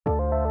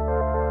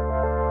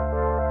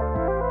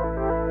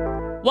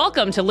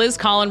Welcome to Liz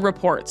Collin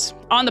Reports.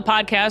 On the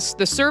podcast,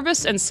 the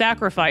service and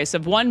sacrifice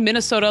of one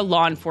Minnesota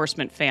law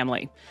enforcement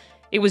family.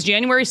 It was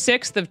January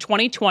 6th of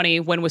 2020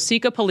 when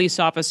Waseca police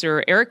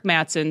officer Eric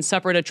Mattson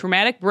suffered a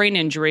traumatic brain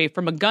injury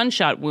from a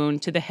gunshot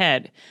wound to the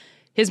head.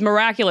 His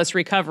miraculous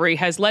recovery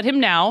has led him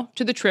now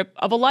to the trip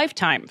of a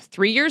lifetime,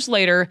 3 years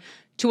later,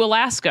 to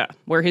Alaska,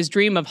 where his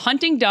dream of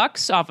hunting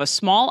ducks off a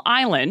small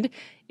island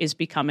is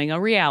becoming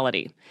a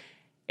reality.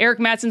 Eric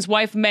Mattson's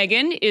wife,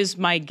 Megan, is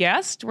my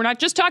guest. We're not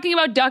just talking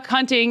about duck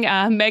hunting,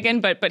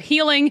 Megan, but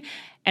healing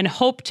and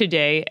hope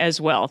today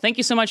as well. Thank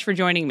you so much for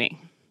joining me.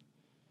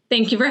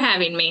 Thank you for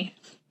having me.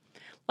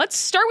 Let's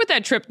start with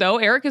that trip, though.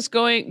 Eric is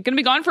going to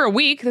be gone for a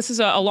week. This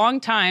is a long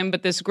time,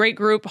 but this great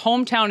group,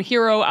 Hometown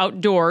Hero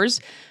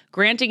Outdoors,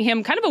 granting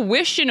him kind of a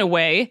wish in a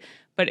way.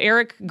 But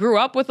Eric grew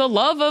up with a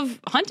love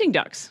of hunting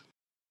ducks.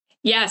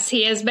 Yes,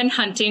 he has been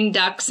hunting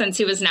ducks since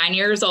he was 9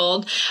 years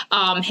old.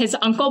 His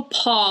uncle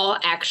Paul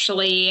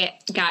actually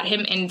got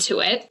him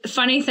into it. The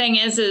funny thing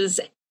is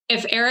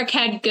if Eric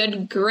had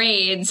good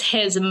grades,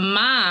 his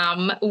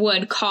mom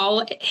would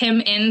call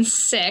him in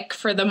sick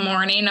for the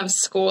morning of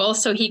school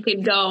so he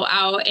could go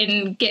out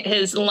and get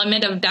his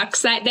limit of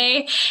ducks that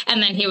day.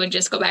 And then he would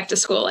just go back to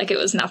school like it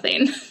was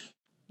nothing.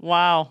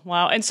 Wow.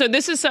 And so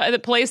this is the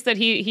place that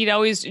he'd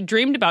always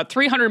dreamed about,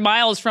 300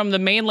 miles from the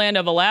mainland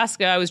of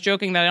Alaska. I was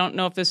joking that I don't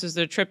know if this is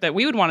the trip that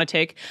we would want to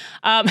take.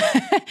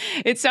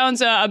 It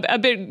sounds a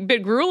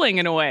bit grueling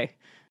in a way.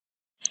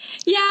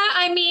 Yeah,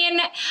 I mean,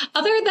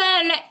 other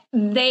than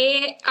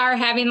they are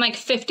having like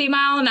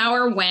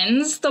 50-mile-an-hour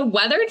winds, the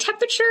weather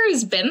temperature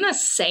has been the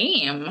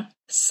same.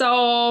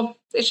 So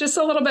it's just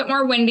a little bit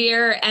more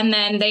windier. And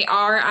then they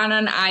are on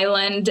an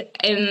island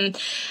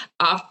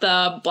off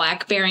the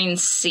Black Bering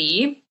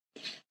Sea.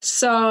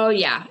 So,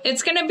 yeah,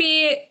 it's going to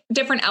be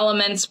different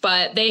elements,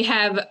 but they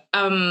have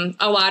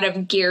a lot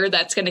of gear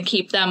that's going to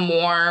keep them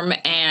warm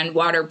and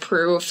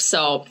waterproof.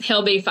 So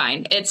he'll be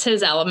fine. It's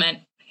his element.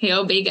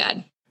 He'll be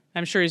good.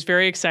 I'm sure he's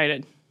very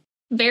excited.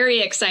 Very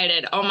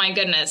excited. Oh, my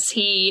goodness.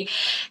 He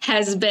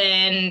has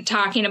been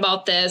talking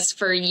about this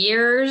for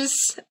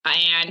years,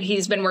 and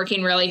he's been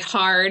working really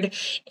hard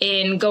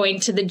in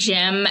going to the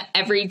gym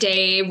every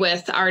day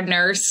with our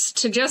nurse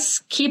to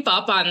just keep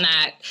up on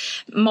that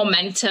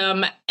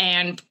momentum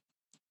and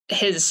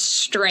his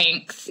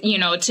strength,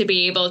 to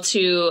be able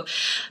to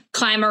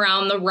climb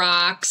around the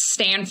rocks,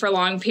 stand for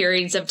long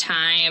periods of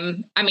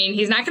time. I mean,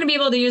 he's not going to be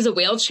able to use a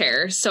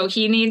wheelchair, so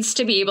he needs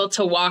to be able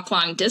to walk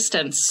long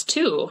distance,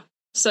 too.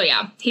 So,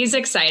 yeah, he's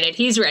excited.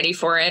 He's ready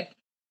for it.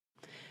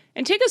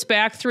 And take us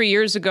back 3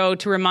 years ago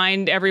to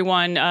remind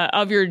everyone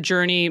of your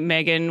journey,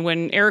 Megan,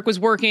 when Eric was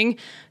working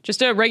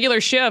just a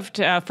regular shift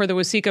for the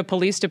Waseca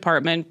Police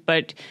Department,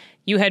 but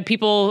you had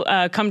people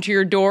come to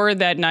your door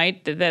that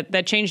night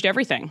that changed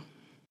everything.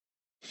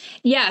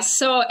 Yes.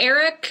 So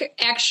Eric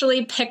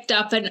actually picked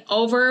up an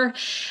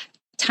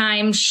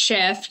overtime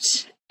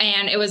shift,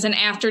 and it was an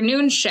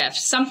afternoon shift,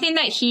 something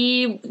that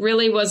he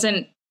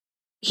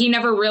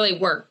never really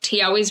worked.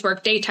 He always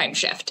worked daytime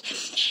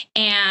shift.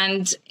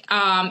 And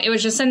it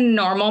was just a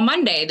normal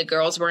Monday. The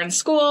girls were in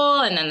school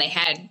and then they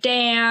had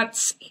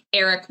dance.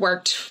 Eric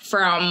worked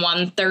from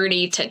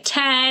 1:30 to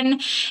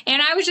 10.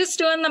 And I was just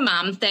doing the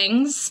mom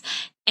things.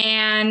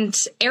 And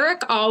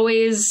Eric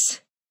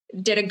always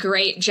did a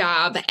great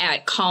job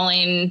at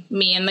calling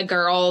me and the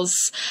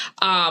girls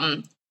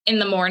in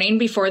the morning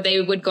before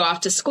they would go off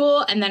to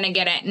school, and then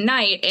again at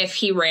night if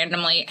he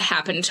randomly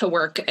happened to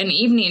work an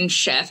evening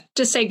shift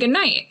to say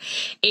goodnight.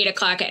 8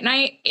 o'clock at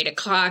night, 8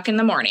 o'clock in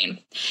the morning.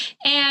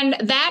 And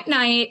that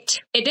night,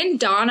 it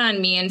didn't dawn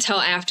on me until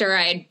after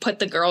I had put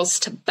the girls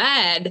to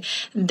bed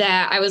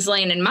that I was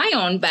laying in my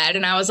own bed,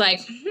 and I was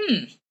like,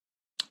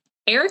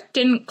 Eric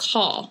didn't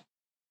call.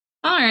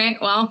 All right,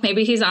 well,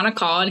 maybe he's on a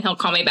call and he'll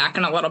call me back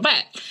in a little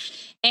bit.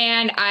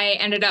 And I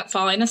ended up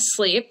falling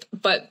asleep,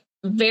 but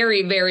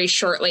very, very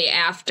shortly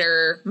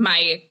after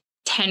my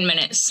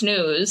 10-minute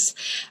snooze,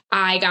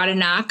 I got a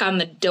knock on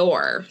the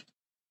door.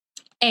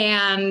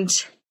 And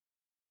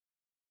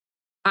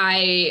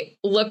I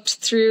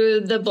looked through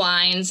the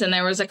blinds and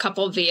there was a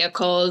couple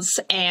vehicles,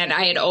 and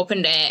I had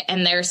opened it,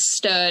 and there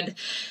stood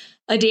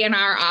a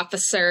DNR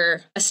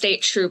officer, a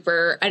state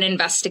trooper, an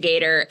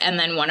investigator, and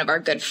then one of our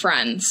good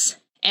friends.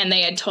 And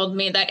they had told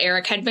me that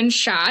Eric had been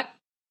shot.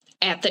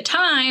 At the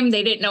time,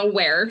 they didn't know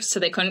where, so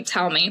they couldn't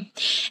tell me.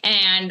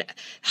 And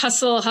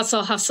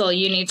hustle,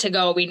 you need to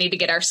go. We need to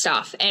get our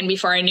stuff. And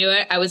before I knew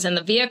it, I was in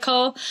the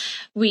vehicle.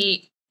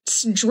 We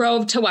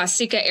drove to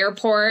Waseca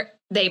Airport.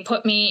 They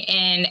put me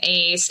in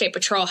a State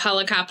Patrol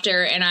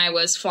helicopter, and I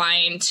was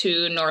flying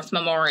to North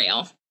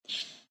Memorial.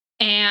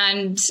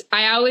 And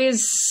I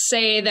always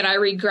say that I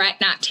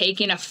regret not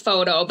taking a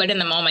photo, but in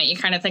the moment, you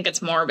kind of think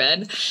it's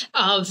morbid,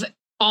 of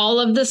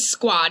all of the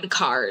squad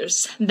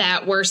cars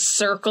that were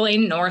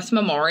circling North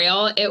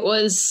Memorial.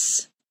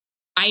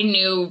 I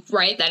knew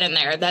right then and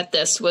there that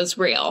this was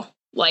real.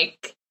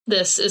 Like,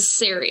 this is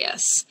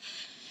serious.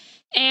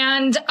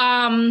 And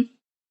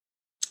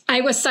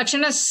I was such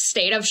in a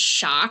state of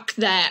shock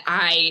that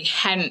I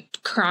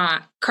hadn't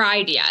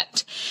cried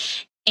yet.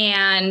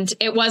 And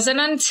it wasn't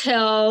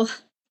until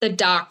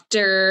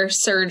the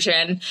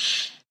surgeon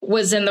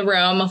was in the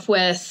room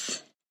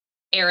with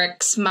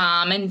Eric's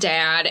mom and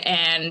dad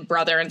and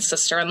brother and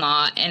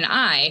sister-in-law and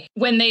I,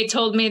 when they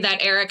told me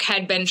that Eric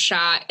had been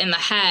shot in the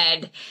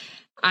head,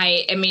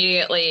 I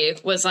immediately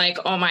was like,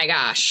 oh my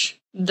gosh,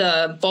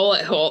 the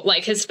bullet hole,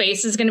 like his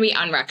face is going to be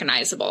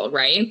unrecognizable,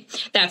 right?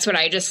 That's what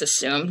I just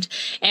assumed.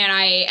 And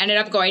I ended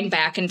up going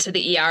back into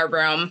the ER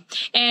room.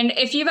 And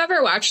if you've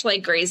ever watched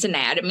like Grey's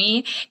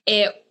Anatomy,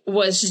 it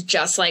was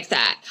just like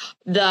that.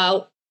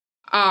 The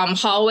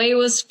hallway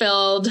was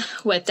filled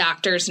with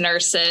doctors,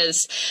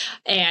 nurses,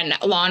 and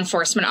law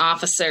enforcement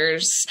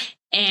officers.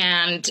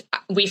 And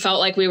we felt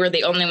like we were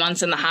the only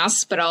ones in the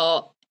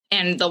hospital.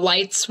 And the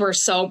lights were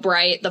so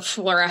bright, the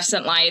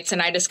fluorescent lights,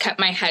 and I just kept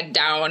my head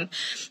down.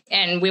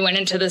 And we went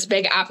into this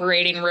big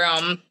operating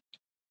room.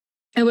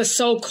 It was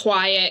so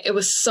quiet. It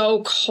was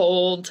so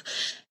cold.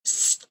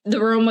 The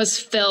room was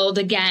filled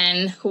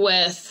again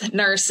with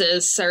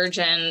nurses,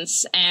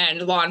 surgeons,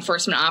 and law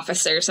enforcement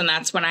officers. And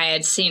that's when I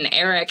had seen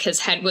Eric. His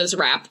head was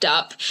wrapped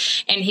up,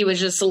 and he was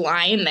just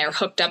lying there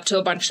hooked up to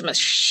a bunch of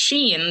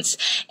machines.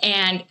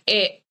 And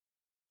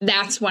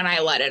that's when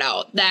I let it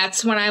out.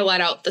 That's when I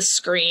let out the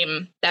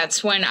scream.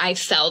 That's when I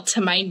fell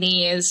to my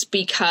knees,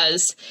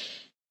 because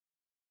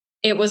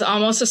it was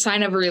almost a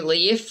sign of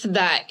relief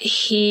that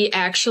he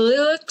actually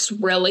looks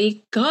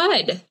really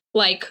good.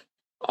 Like,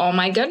 oh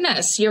my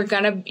goodness, you're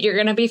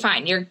gonna be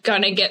fine. You're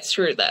gonna get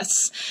through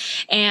this.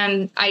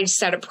 And I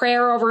said a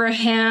prayer over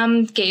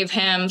him, gave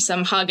him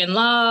some hug and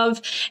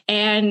love,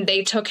 and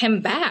they took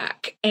him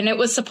back. And it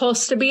was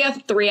supposed to be a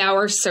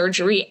 3-hour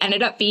surgery,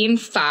 ended up being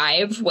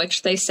 5,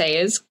 which they say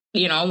is,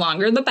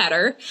 longer the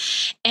better.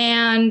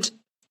 And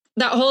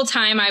that whole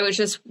time I was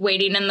just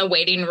waiting in the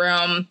waiting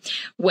room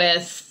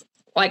with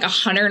like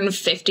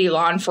 150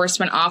 law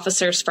enforcement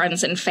officers,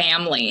 friends, and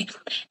family.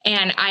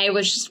 And I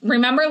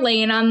remember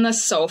laying on the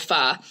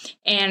sofa,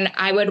 and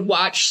I would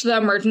watch the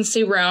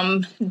emergency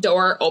room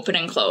door open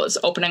and close.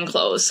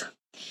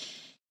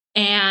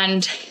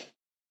 And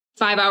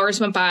 5 hours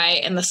went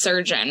by, and the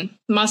surgeon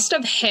must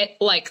have hit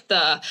like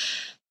the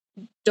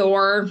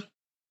door,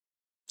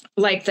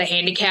 like the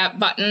handicap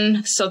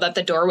button, so that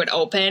the door would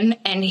open.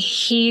 And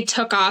he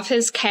took off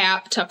his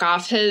cap, took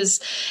off his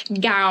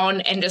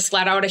gown, and just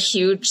let out a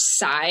huge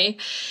sigh.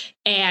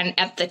 And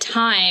at the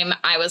time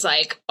I was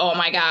like, oh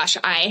my gosh,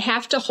 I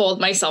have to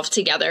hold myself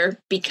together,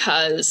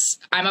 because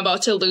I'm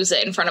about to lose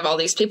it in front of all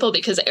these people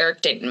because Eric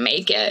didn't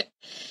make it.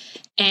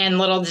 And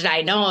little did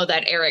I know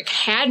that Eric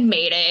had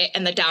made it,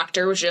 and the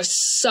doctor was just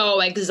so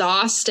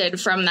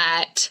exhausted from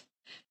that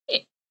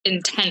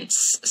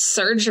intense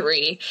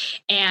surgery,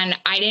 and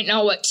I didn't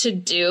know what to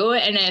do.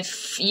 And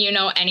if you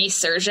know any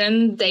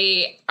surgeon,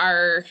 they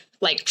are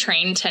like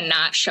trained to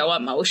not show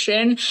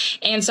emotion.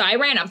 And so I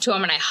ran up to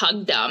him and I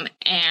hugged him,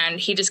 and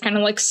he just kind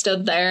of like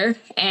stood there.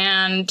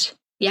 And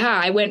yeah,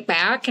 I went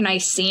back and I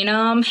seen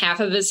him. Half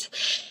of his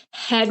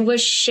head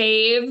was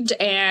shaved,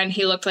 and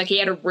he looked like he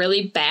had a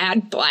really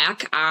bad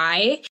black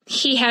eye.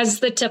 He has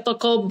the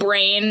typical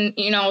brain,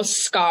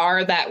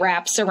 scar that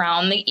wraps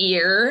around the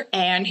ear,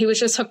 and he was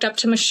just hooked up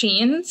to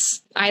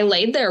machines. I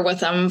laid there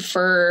with him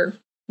for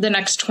the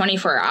next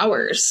 24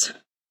 hours.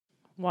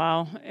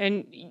 Wow.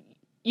 And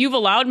you've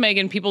allowed,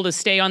 Megan, people to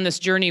stay on this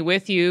journey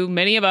with you.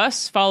 Many of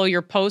us follow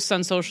your posts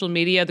on social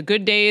media, the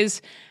good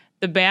days,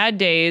 the bad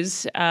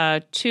days,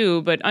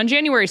 too. But on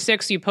January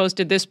 6th, you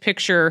posted this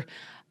picture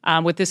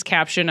with this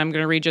caption. I'm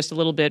going to read just a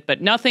little bit.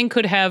 But nothing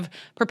could have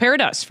prepared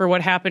us for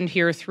what happened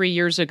here 3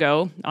 years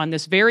ago on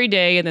this very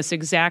day in this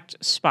exact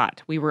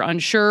spot. We were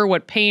unsure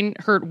what pain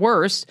hurt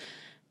worse,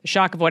 the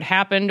shock of what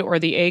happened or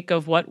the ache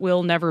of what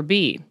will never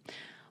be.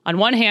 On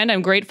one hand,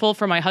 I'm grateful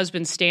for my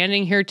husband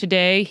standing here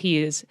today. He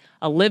is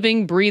a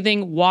living,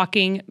 breathing,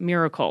 walking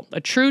miracle,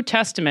 a true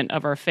testament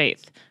of our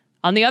faith.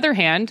 On the other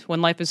hand,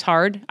 when life is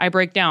hard, I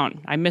break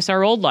down. I miss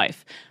our old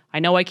life. I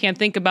know I can't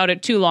think about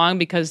it too long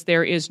because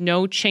there is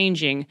no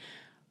changing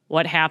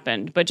what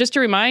happened. But just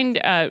to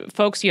remind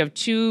folks, you have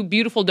 2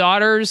 beautiful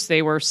daughters.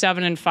 They were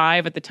 7 and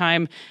 5 at the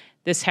time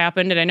this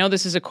happened. And I know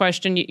this is a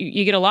question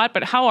you get a lot,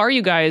 but how are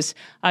you guys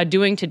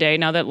doing today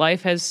now that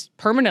life has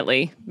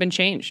permanently been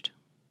changed?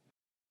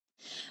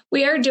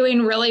 We are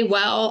doing really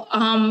well.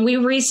 We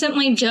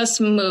recently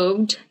just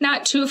moved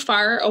not too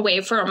far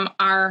away from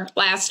our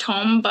last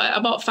home, but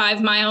about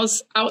 5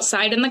 miles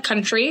outside in the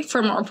country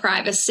for more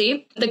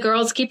privacy. The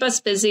girls keep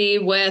us busy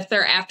with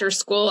their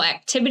after-school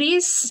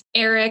activities.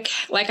 Eric,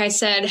 like I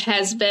said,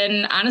 has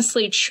been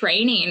honestly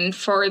training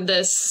for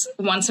this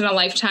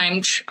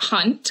once-in-a-lifetime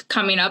hunt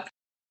coming up.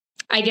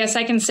 I guess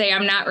I can say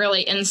I'm not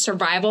really in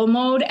survival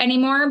mode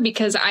anymore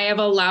because I have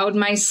allowed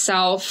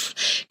myself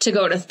to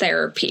go to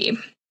therapy.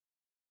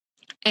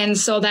 And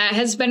so that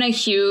has been a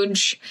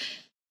huge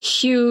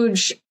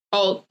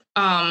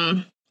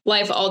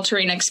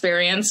life-altering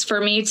experience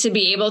for me to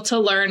be able to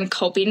learn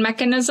coping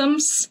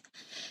mechanisms.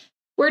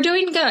 We're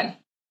doing good.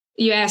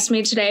 You asked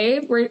me today,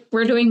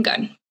 we're doing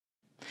good.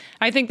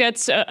 I think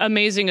that's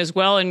amazing as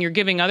well. And you're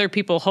giving other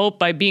people hope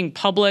by being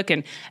public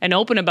and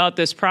open about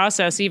this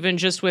process, even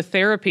just with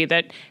therapy,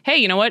 that, hey,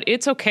 you know what?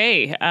 It's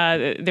okay.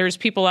 There's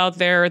people out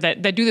there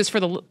that do this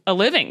for a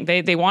living.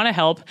 They want to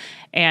help.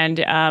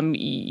 And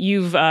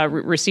you've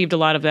received a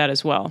lot of that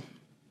as well.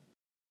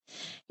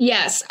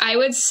 Yes, I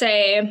would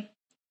say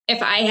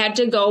if I had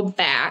to go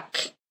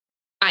back,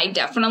 I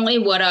definitely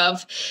would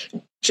have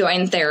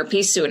joined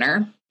therapy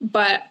sooner,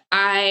 but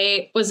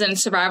I was in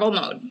survival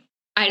mode.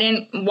 I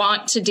didn't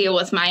want to deal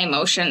with my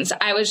emotions.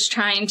 I was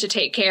trying to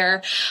take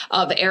care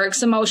of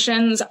Eric's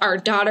emotions, our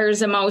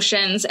daughter's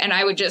emotions, and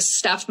I would just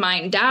stuff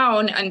mine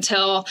down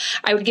until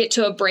I would get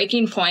to a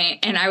breaking point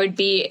and I would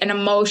be an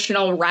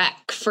emotional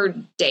wreck for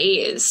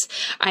days.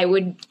 I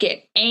would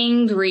get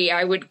angry.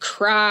 I would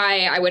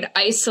cry. I would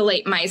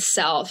isolate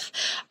myself.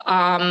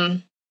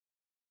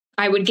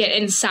 I would get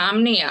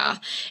insomnia.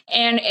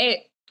 And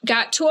it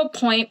got to a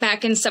point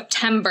back in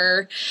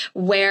September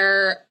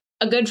where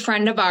a good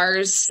friend of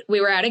ours,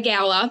 we were at a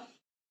gala,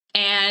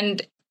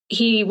 and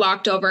he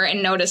walked over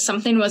and noticed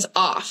something was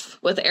off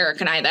with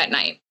Eric and I that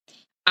night.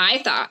 I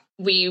thought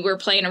we were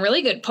playing a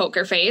really good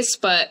poker face,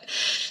 but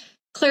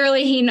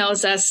clearly he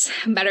knows us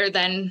better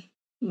than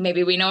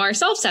maybe we know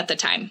ourselves at the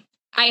time.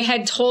 I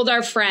had told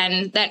our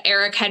friend that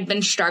Eric had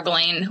been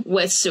struggling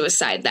with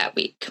suicide that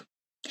week.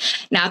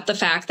 Not the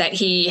fact that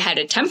he had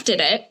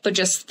attempted it, but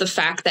just the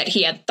fact that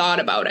he had thought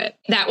about it.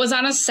 That was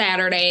on a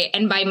Saturday,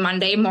 and by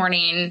Monday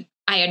morning,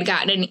 I had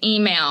gotten an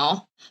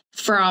email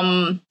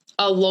from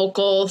a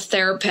local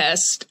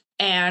therapist,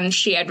 and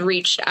she had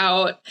reached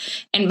out.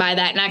 And by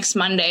that next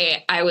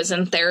Monday, I was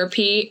in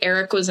therapy.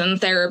 Eric was in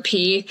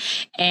therapy,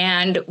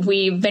 and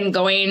we've been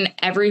going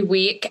every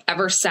week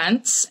ever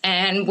since.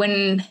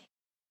 And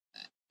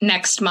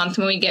next month,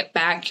 when we get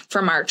back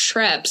from our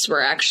trips,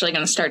 we're actually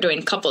going to start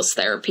doing couples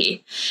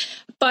therapy.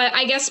 But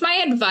I guess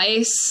my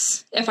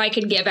advice, if I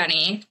could give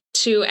any,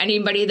 to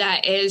anybody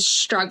that is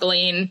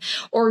struggling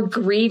or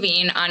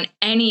grieving on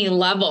any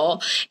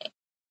level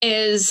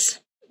is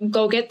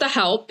go get the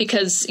help,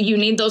 because you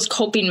need those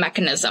coping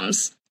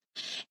mechanisms.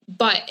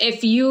 But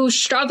if you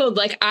struggled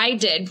like I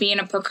did, being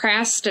a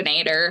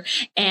procrastinator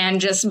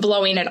and just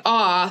blowing it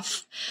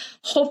off,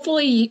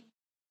 hopefully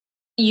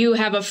you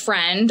have a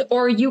friend,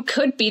 or you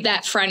could be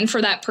that friend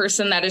for that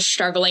person that is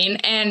struggling,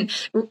 and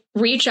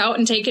reach out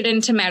and take it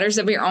into matters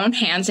of your own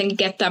hands and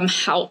get them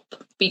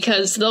help,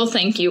 because they'll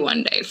thank you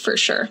one day for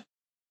sure.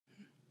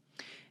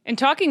 And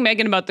talking,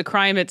 Megan, about the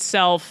crime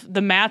itself,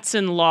 the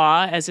Mattson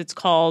Law, as it's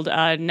called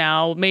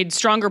now, made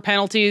stronger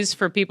penalties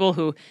for people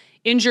who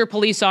injure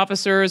police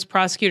officers,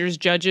 prosecutors,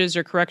 judges,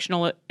 or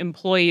correctional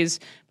employees.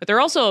 But there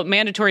are also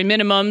mandatory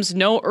minimums,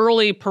 no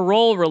early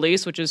parole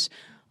release, which is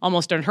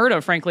almost unheard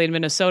of, frankly, in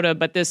Minnesota.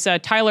 But this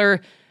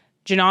Tyler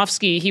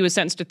Janofsky, he was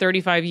sentenced to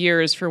 35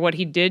 years for what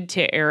he did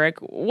to Eric.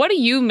 What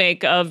do you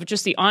make of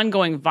just the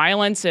ongoing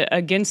violence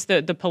against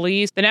the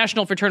police? The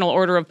National Fraternal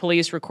Order of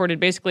Police recorded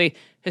basically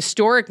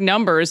historic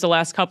numbers the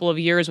last couple of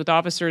years with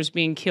officers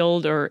being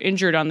killed or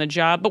injured on the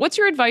job. But what's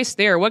your advice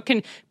there? What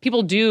can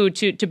people do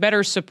to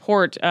better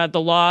support the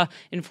law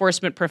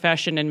enforcement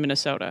profession in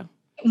Minnesota?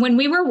 When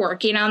we were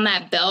working on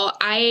that bill,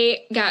 I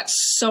got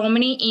so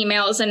many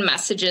emails and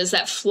messages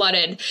that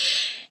flooded,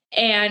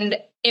 and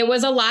it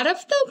was a lot of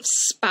the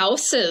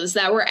spouses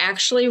that were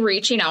actually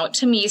reaching out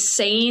to me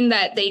saying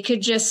that they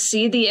could just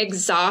see the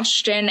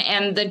exhaustion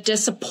and the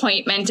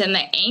disappointment and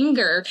the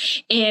anger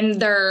in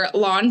their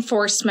law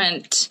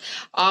enforcement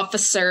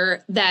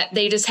officer, that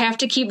they just have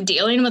to keep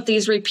dealing with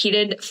these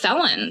repeated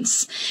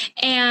felons.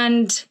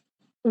 And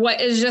what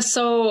is just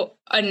so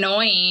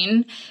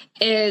annoying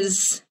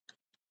is,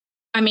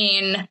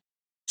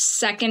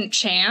 second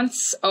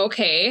chance,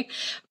 okay.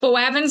 But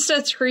what happens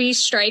to 3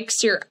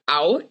 strikes, you're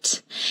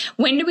out?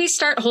 When do we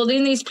start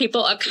holding these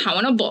people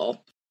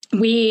accountable?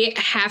 We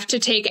have to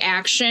take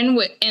action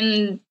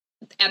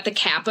at the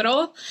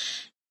Capitol.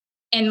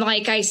 And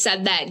like I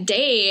said that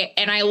day,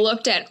 and I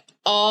looked at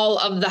all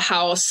of the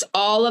House,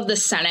 all of the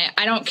Senate.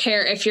 I don't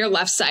care if you're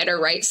left side or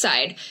right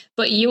side,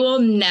 but you will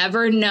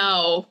never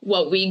know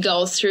what we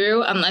go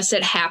through unless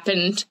it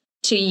happened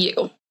to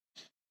you.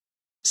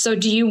 So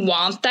do you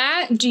want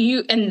that?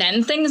 And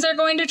then things are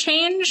going to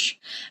change?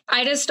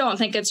 I just don't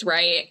think it's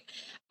right.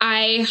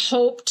 I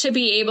hope to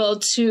be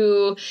able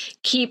to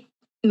keep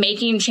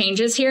making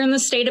changes here in the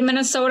state of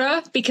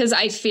Minnesota, because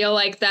I feel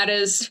like that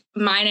is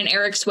mine and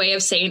Eric's way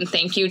of saying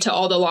thank you to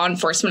all the law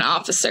enforcement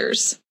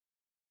officers.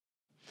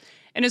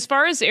 And as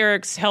far as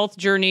Eric's health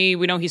journey,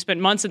 we know he spent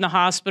months in the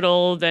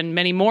hospital, then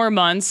many more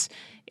months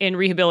in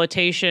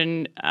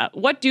rehabilitation.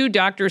 What do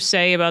doctors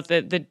say about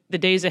the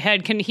days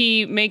ahead? Can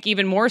he make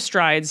even more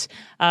strides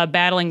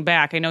battling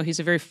back? I know he's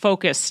a very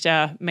focused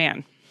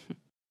man.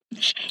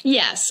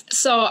 Yes.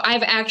 So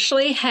I've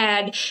actually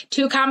had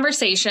 2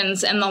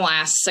 conversations in the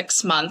last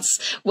 6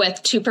 months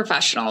with 2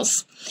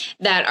 professionals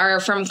that are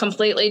from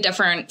completely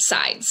different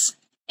sides.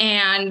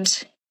 And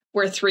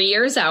we're 3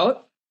 years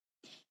out.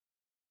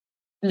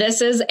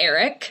 This is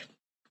Eric,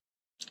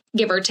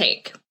 give or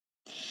take.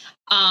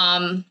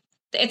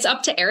 It's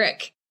up to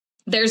Eric.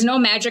 There's no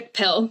magic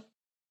pill.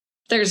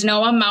 There's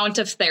no amount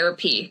of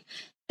therapy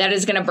that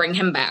is going to bring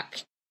him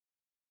back.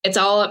 It's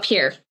all up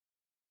here.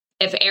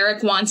 If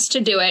Eric wants to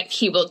do it,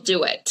 he will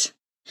do it.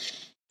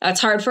 That's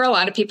hard for a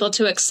lot of people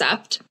to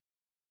accept.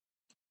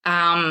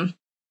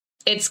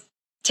 It's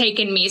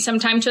taken me some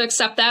time to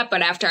accept that,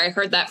 but after I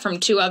heard that from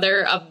two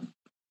other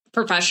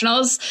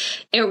professionals,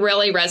 it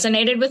really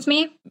resonated with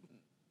me.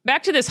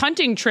 Back to this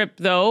hunting trip,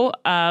 though,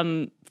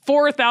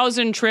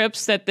 4,000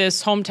 trips that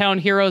this Hometown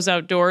Heroes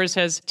Outdoors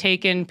has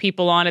taken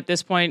people on at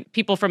this point,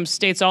 people from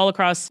states all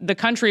across the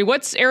country.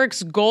 What's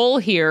Eric's goal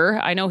here?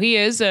 I know he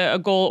is a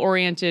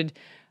goal-oriented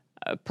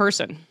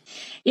person.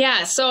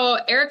 Yeah, so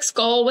Eric's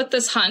goal with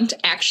this hunt,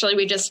 actually,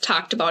 we just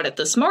talked about it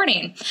this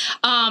morning.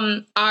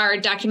 Our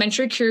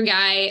documentary crew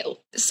guy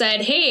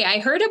said, hey, I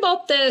heard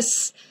about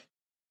this,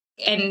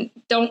 and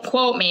don't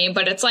quote me,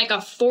 but it's like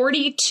a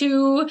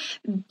 42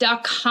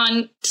 duck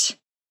hunt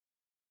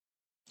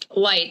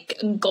like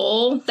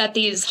goal that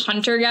these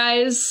hunter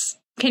guys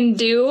can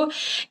do.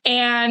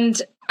 And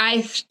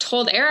I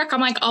told Eric, I'm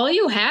like, all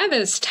you have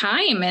is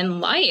time in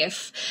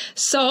life.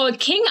 So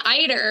King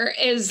Eider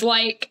is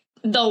like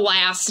the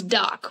last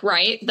duck,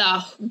 right?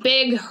 The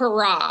big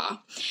hurrah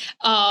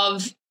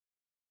of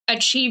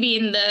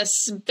achieving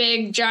this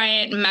big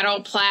giant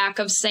metal plaque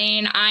of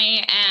saying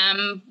I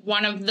am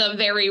one of the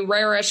very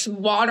rarest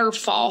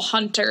waterfall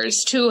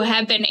hunters to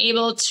have been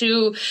able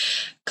to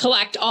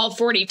collect all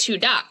 42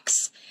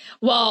 ducks.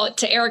 Well,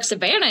 to Eric's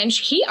advantage,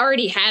 he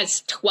already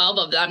has 12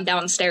 of them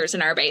downstairs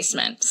in our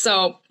basement.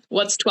 So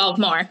what's 12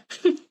 more?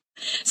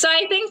 So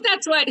I think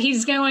that's what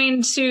he's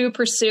going to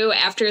pursue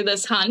after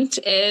this hunt,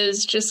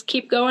 is just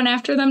keep going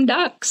after them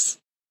ducks.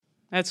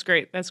 That's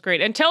great. That's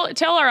great. And tell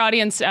our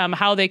audience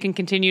how they can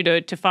continue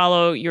to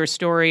follow your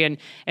story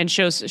and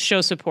show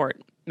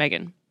support,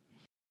 Megan.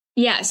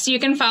 Yes, you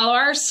can follow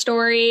our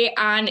story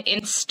on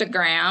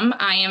Instagram.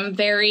 I am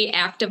very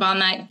active on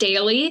that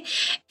daily.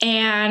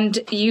 And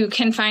you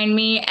can find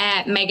me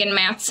at Megan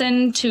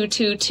Matson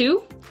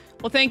 222.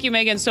 Well, thank you,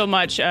 Megan, so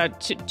much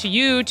to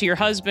you, to your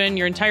husband,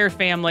 your entire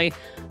family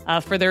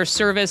for their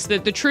service.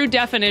 The true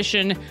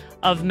definition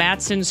of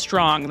Matson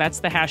Strong. That's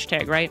the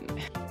hashtag, right?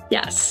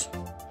 Yes.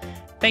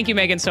 Thank you,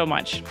 Megan, so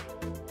much.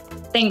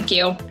 Thank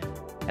you.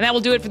 And that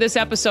will do it for this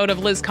episode of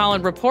Liz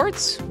Collin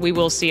Reports. We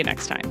will see you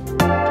next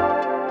time.